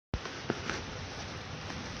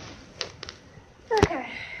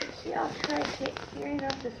I'll try gearing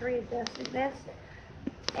up this readjusting this.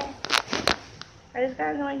 I just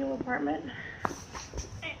got into my new apartment.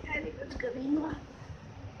 I think that's good enough.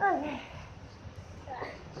 Okay.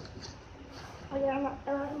 Oh yeah, I'm not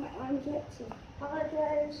around my arms yet, so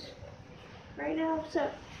apologize right now. So,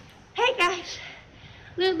 hey guys,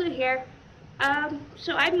 Lulu here.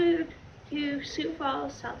 So I moved to Sioux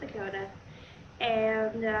Falls, South Dakota,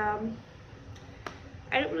 and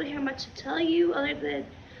I don't really have much to tell you other than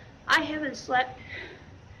I haven't slept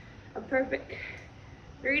a perfect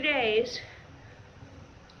 3 days.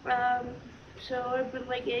 So I've been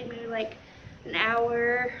like getting maybe like an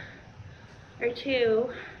hour or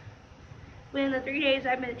two. Within the 3 days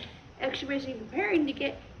I've been actually basically preparing to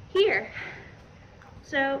get here.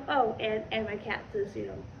 So, oh, and my cat says, you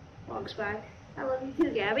know, walks by. I love you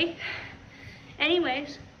too, Gabby.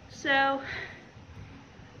 Anyways, so,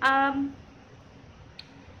 I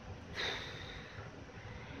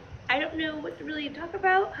don't know what to really talk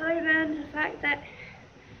about other than the fact that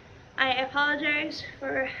I apologize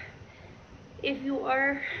for if you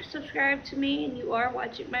are subscribed to me and you are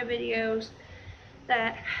watching my videos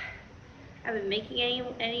that I haven't been making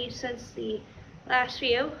any since the last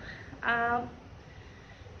few.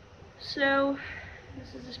 So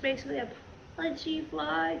this is just basically a punchy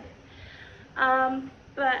vlog.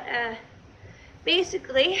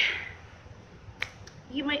 Basically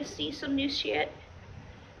you might see some new shit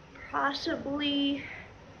possibly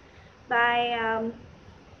by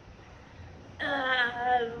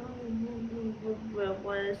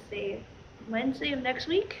Wednesday of next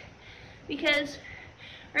week, because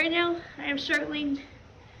right now I am struggling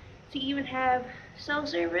to even have cell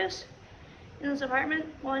service in this apartment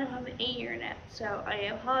while I don't have an internet. So I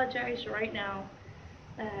apologize right now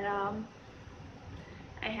that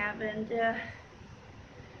I haven't done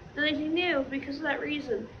anything new because of that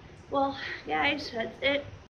reason. Well, guys, that's it.